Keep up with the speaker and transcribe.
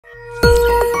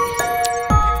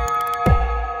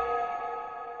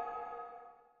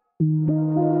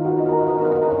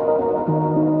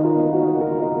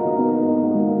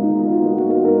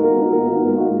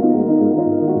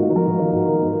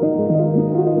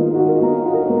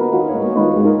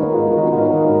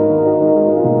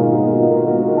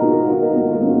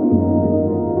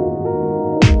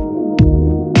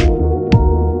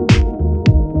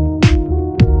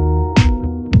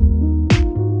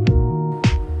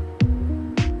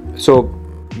So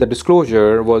the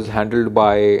disclosure was handled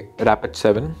by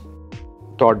Rapid7.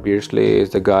 Tod Beardsley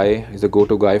is the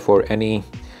go-to guy for any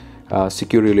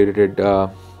security-related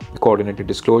coordinated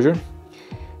disclosure,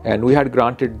 and we had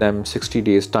granted them 60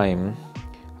 days time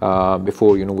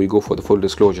before we go for the full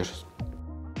disclosures.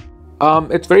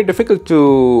 It's very difficult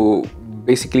to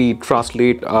basically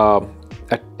translate a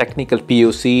technical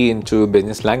POC into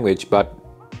business language, but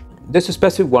this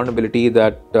specific vulnerability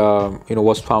that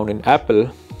was found in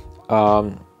Apple,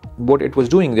 what it was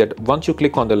doing, that once you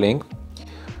click on the link,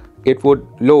 it would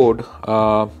load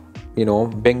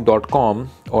bing.com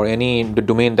or the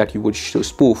domain that you would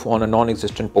spoof on a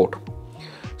non-existent port.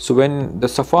 So when the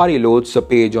Safari loads a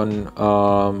page on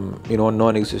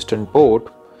non-existent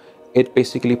port, it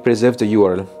basically preserves the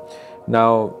URL.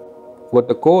 Now what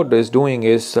the code is doing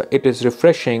is it is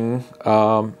refreshing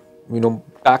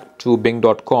back to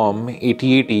bing.com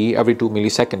 8080 every 2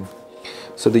 milliseconds.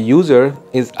 So the user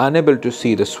is unable to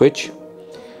see the switch,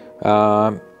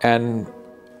 and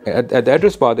at the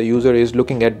address bar the user is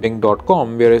looking at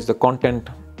bing.com, whereas the content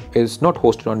is not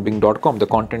hosted on bing.com. The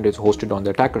content is hosted on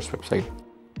the attacker's website.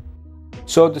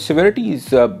 So the severity is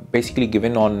basically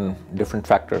given on different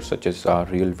factors such as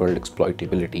real-world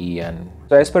exploitability. And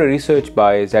so as per research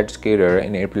by Zscaler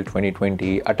in April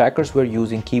 2020, attackers were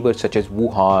using keywords such as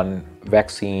Wuhan,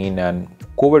 vaccine, and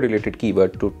COVID-related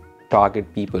keyword to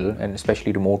target people, and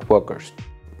especially remote workers.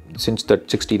 Since that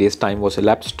 60 days time was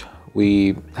elapsed,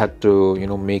 we had to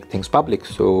make things public.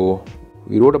 So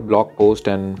we wrote a blog post,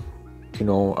 and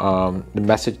the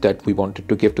message that we wanted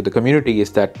to give to the community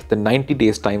is that the 90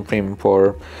 days time frame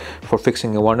for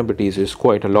fixing vulnerabilities is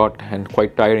quite a lot and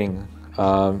quite tiring,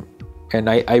 and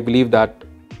I believe that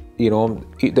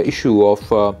the issue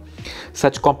of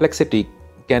such complexity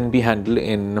can be handled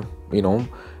in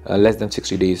less than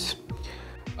 60 days.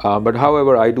 But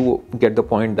however, I do get the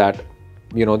point that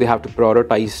they have to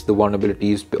prioritize the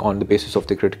vulnerabilities on the basis of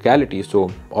the criticality.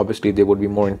 So obviously they would be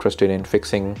more interested in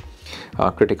fixing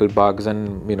critical bugs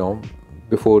and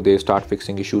before they start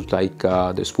fixing issues like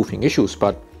the spoofing issues.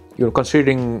 But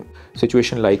considering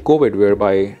situation like COVID,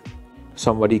 whereby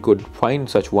somebody could find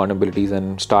such vulnerabilities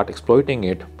and start exploiting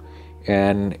it,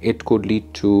 and it could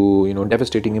lead to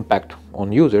devastating impact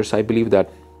on users, I believe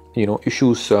that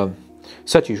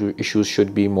such issues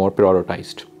should be more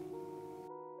prioritized.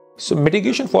 So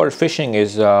mitigation for phishing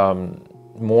is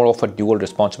more of a dual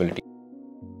responsibility.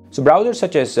 So browsers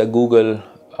such as Google,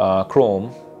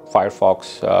 Chrome,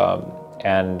 Firefox,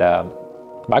 and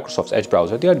Microsoft's Edge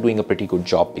browser, they are doing a pretty good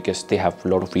job because they have a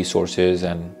lot of resources,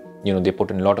 and they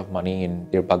put in a lot of money in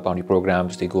their bug bounty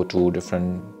programs. They go to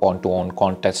different on-to-on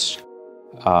contests.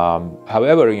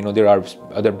 However, there are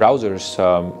other browsers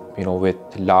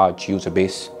with large user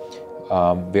base,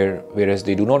 whereas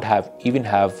they do not even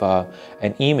have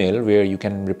an email where you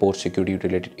can report security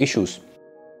related issues.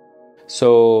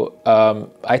 So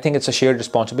I think it's a shared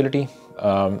responsibility.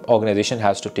 Organization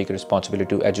has to take a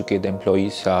responsibility to educate the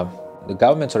employees. The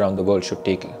governments around the world should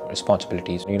take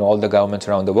responsibilities. All the governments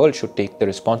around the world should take the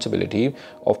responsibility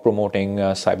of promoting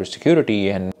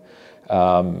cybersecurity, and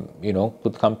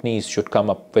companies should come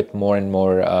up with more and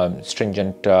more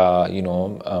stringent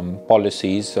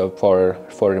policies for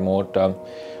remote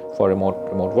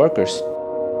workers.